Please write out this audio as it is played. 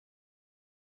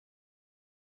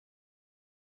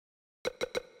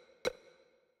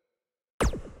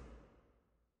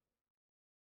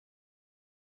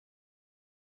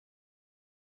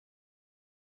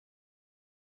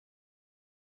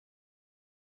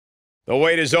The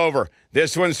wait is over.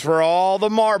 This one's for all the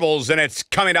marbles, and it's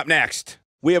coming up next.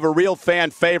 We have a real fan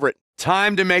favorite.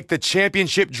 Time to make the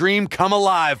championship dream come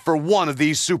alive for one of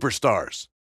these superstars.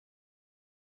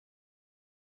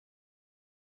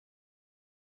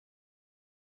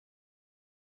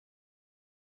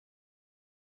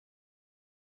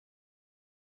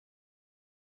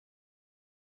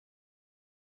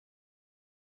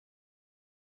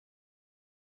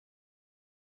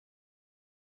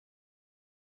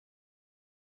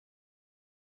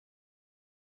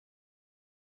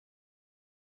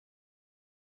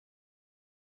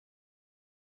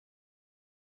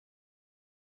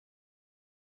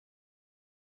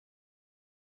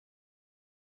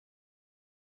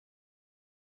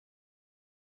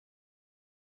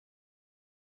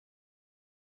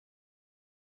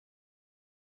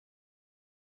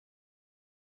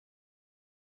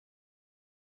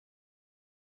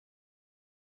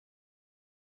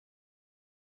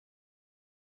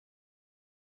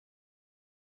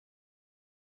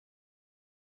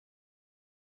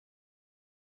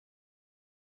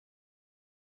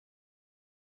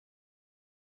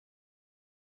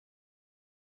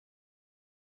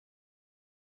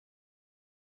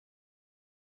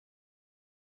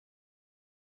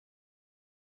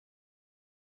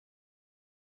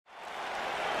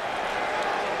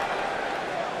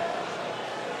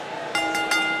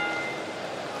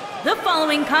 The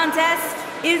following contest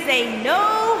is a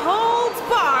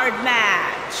no-holds-barred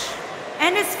match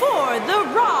and is for the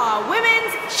Raw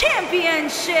Women's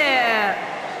Championship.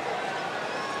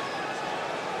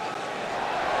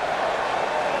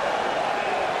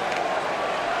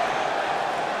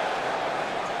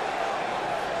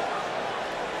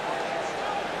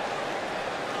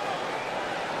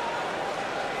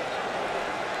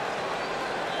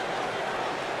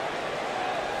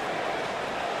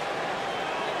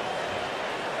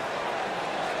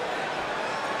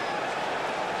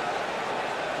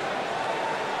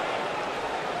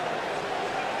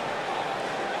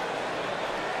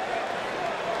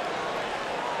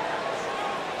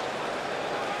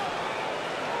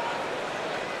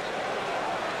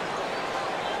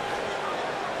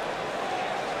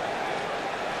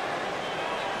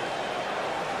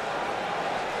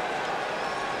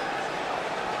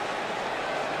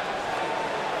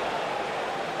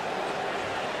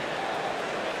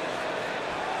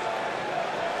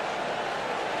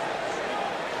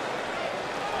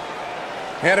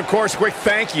 And, of course, quick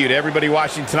thank you to everybody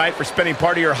watching tonight for spending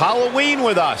part of your Halloween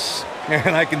with us.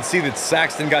 And I can see that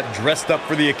Saxton got dressed up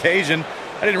for the occasion.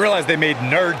 I didn't realize they made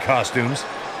nerd costumes.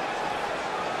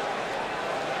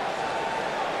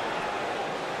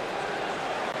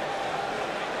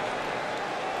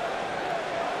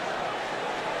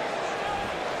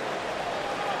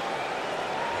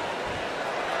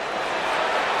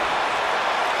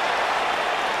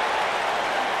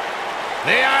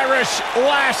 The Irish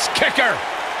last kicker.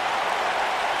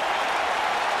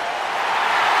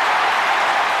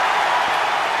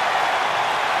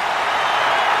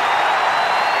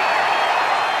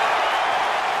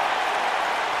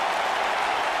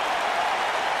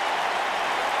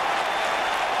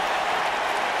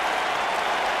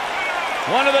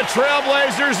 One of the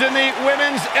trailblazers in the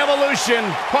women's evolution,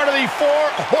 part of the 4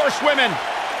 horsewomen.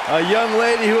 A young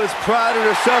lady who has prided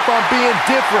herself on being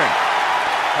different.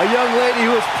 A young lady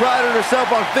who has prided herself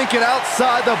on thinking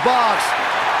outside the box.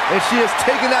 And she has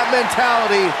taken that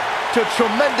mentality to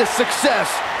tremendous success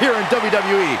here in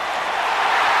WWE.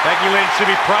 Becky Lynch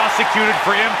should be prosecuted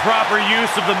for improper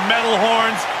use of the metal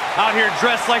horns, out here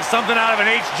dressed like something out of an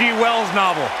H.G. Wells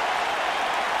novel.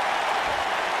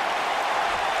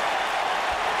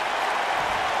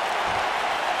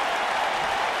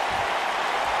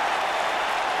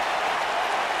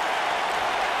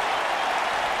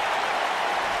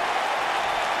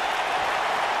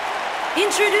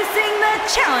 Introducing the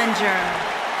challenger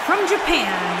from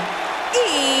Japan,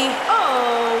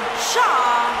 Io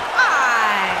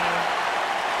Shirai.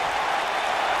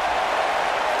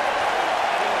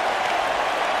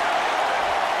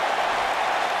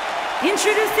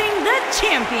 Introducing the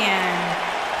champion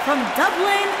from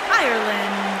Dublin,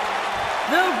 Ireland,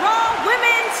 the Raw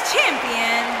Women's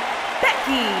Champion,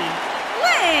 Becky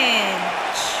Lynch.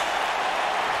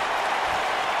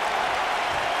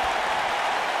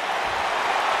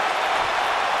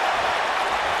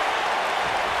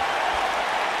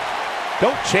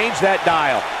 Don't change that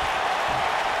dial.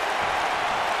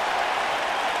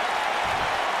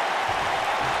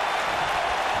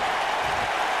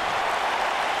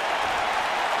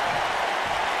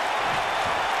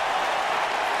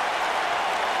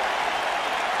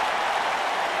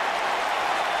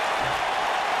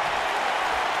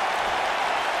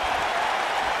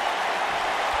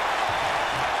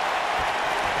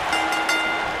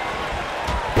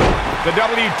 The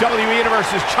WWE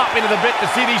Universe is chomping to the bit to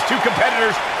see these two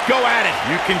competitors go at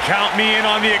it. You can count me in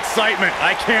on the excitement.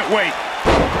 I can't wait.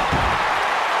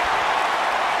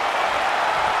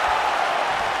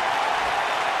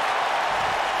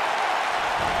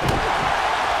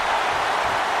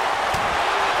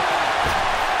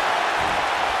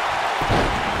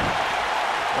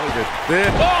 Look at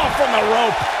this. Oh, from the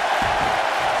rope.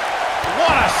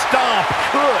 What a stomp.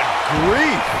 Good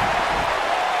grief.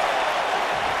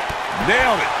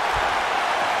 Nailed it.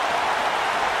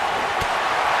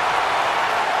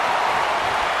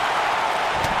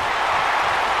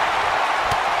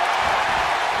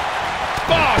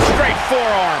 Oh, straight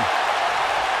forearm.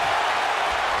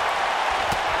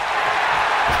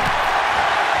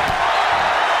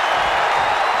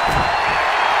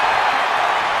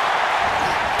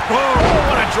 Oh,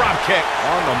 what a drop kick.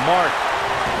 On the mark.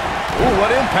 Ooh,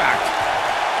 what impact.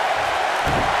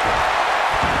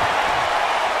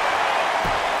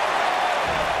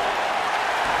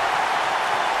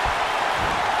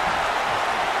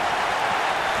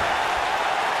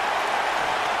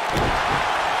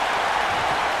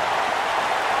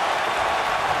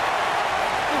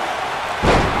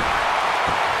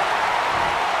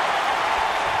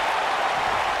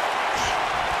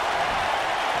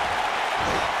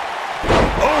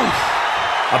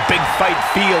 A big fight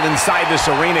field inside this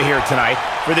arena here tonight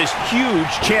for this huge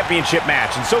championship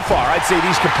match. And so far, I'd say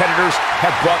these competitors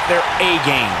have brought their A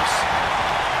games.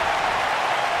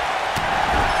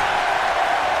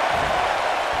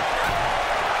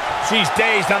 She's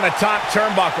dazed on the top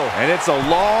turnbuckle. And it's a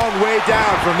long way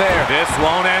down from there. This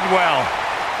won't end well.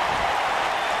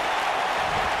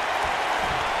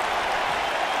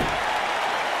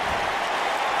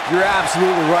 You're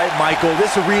absolutely right, Michael.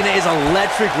 This arena is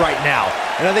electric right now.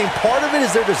 And I think part of it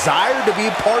is their desire to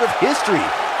be a part of history.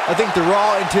 I think they're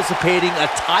all anticipating a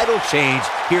title change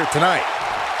here tonight.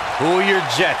 Cool your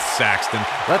jets, Saxton.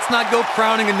 Let's not go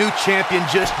crowning a new champion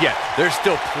just yet. There's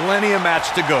still plenty of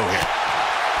match to go here.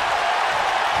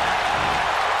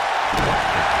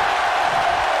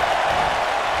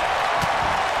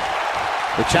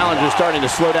 The challenger's starting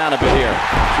to slow down a bit here.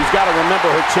 She's got to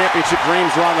remember her championship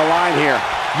dreams are on the line here.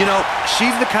 You know,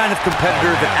 she's the kind of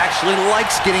competitor that actually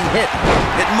likes getting hit.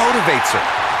 It motivates her.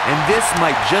 And this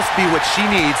might just be what she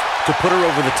needs to put her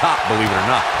over the top, believe it or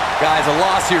not. Guys, a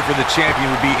loss here for the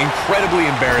champion would be incredibly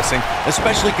embarrassing,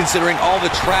 especially considering all the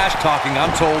trash talking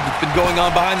I'm told that's been going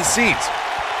on behind the scenes.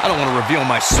 I don't want to reveal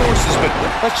my sources, but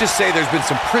let's just say there's been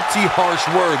some pretty harsh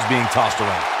words being tossed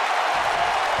around.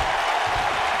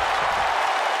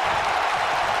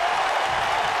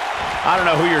 I don't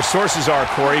know who your sources are,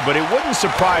 Corey, but it wouldn't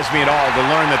surprise me at all to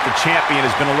learn that the champion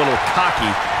has been a little cocky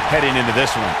heading into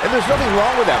this one. And there's nothing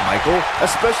wrong with that, Michael,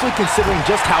 especially considering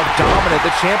just how dominant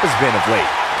the champ has been of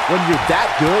late. When you're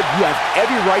that good, you have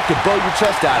every right to blow your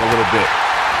chest out a little bit.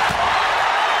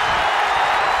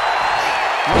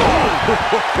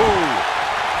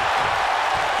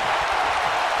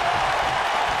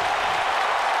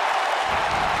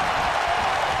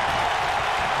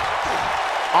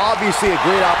 Obviously a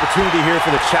great opportunity here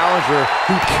for the challenger,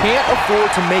 who can't afford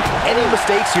to make any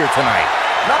mistakes here tonight.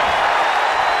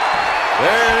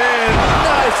 There it is.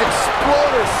 Nice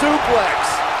exploder suplex.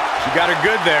 She got her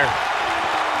good there.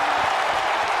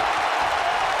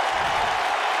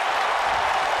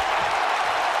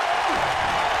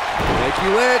 Becky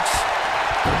Lynch.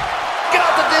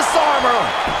 Got the disarmer.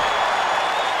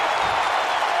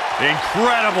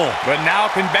 Incredible. But now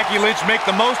can Becky Lynch make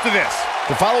the most of this?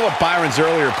 To follow up Byron's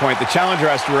earlier point, the challenger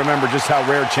has to remember just how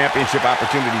rare championship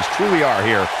opportunities truly are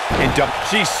here. And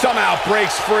she somehow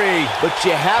breaks free. But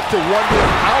you have to wonder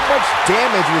how much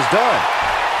damage was done.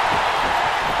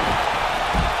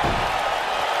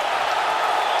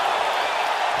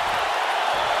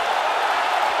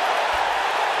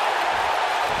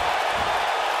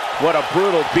 What a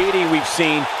brutal beating we've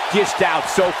seen dished out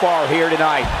so far here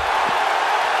tonight.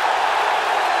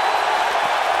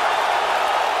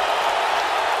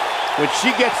 When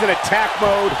she gets in attack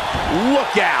mode,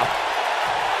 look out.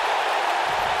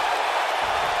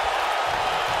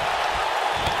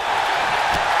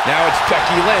 Now it's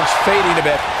Becky Lynch fading a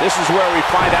bit. This is where we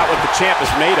find out what the champ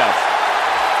is made of.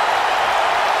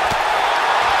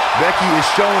 Becky is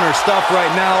showing her stuff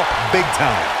right now, big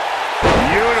time.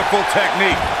 Beautiful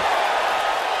technique.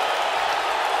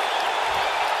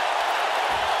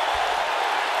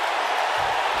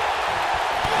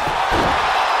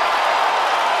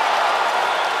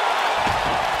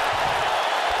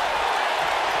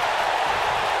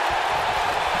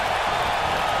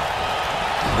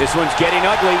 This one's getting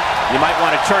ugly. You might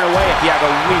want to turn away if you have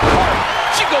a weak heart.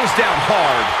 She goes down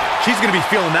hard. She's going to be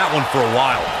feeling that one for a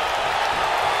while.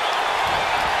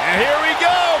 And here we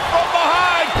go from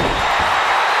behind.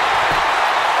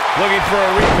 Looking for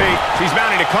a repeat. She's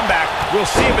mounting a comeback. We'll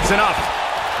see if it's enough.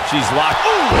 She's locked.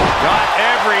 Ooh! Got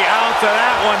every ounce of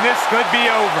that one. This could be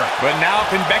over. But now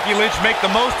can Becky Lynch make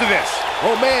the most of this?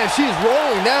 Oh, man, she's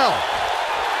rolling now.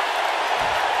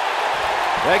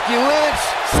 Becky Lynch,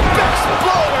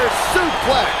 exploder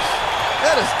suplex.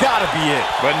 That has got to be it.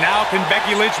 But now can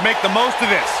Becky Lynch make the most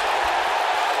of this?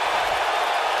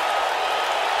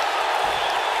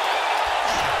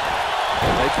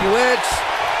 Becky Lynch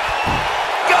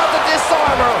got the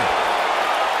disarmer.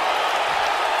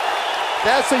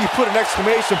 That's how you put an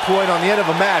exclamation point on the end of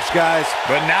a match, guys.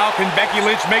 But now can Becky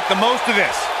Lynch make the most of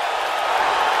this?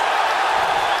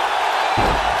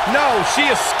 No, she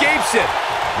escapes it.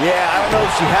 Yeah, I don't know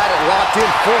if she had it locked in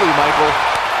fully, Michael.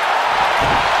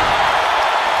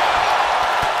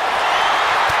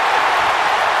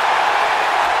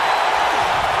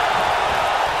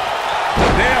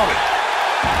 Nailed it.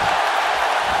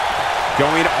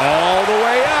 Going all the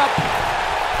way up.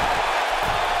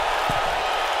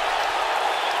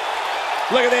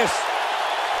 Look at this.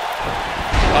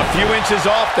 A few inches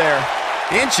off there.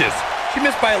 Inches? She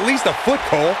missed by at least a foot,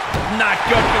 Cole. Not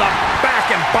good for the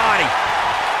back and body.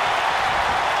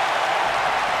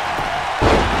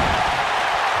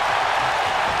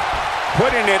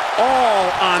 Putting it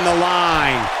all on the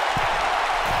line.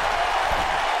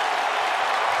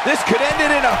 This could end it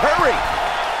in a hurry.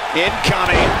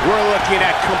 Incoming. We're looking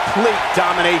at complete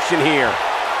domination here.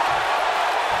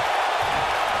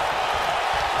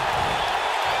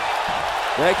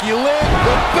 Becky Lynch,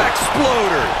 the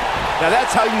Bexploder. Now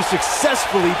that's how you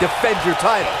successfully defend your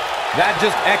title. That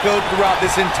just echoed throughout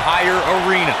this entire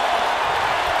arena.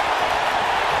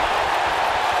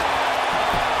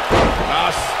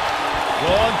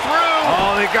 Going through.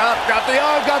 Oh, they got the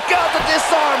arm, got the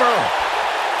disarmer.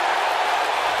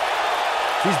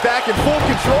 She's back in full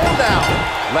control now.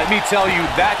 Let me tell you,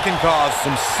 that can cause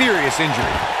some serious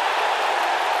injury.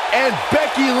 And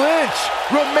Becky Lynch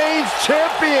remains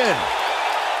champion.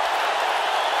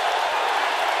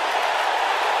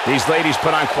 These ladies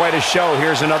put on quite a show.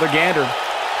 Here's another gander.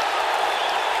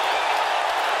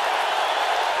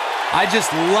 I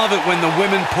just love it when the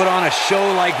women put on a show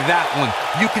like that one.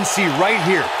 You can see right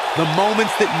here the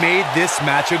moments that made this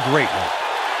match a great one.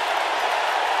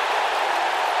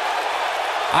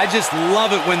 I just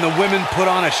love it when the women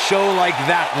put on a show like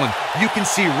that one. You can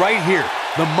see right here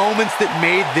the moments that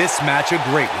made this match a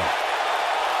great one.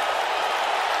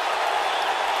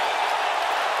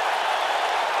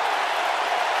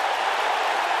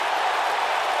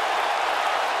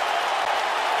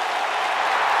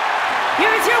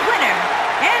 Here is your winner,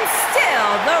 and still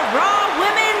the Raw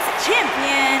Women's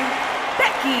Champion,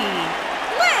 Becky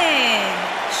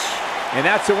Lynch. And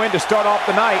that's a win to start off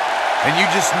the night. And you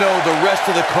just know the rest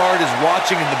of the card is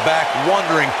watching in the back,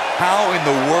 wondering how in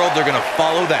the world they're going to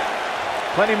follow that.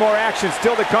 Plenty more action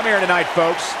still to come here tonight,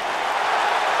 folks.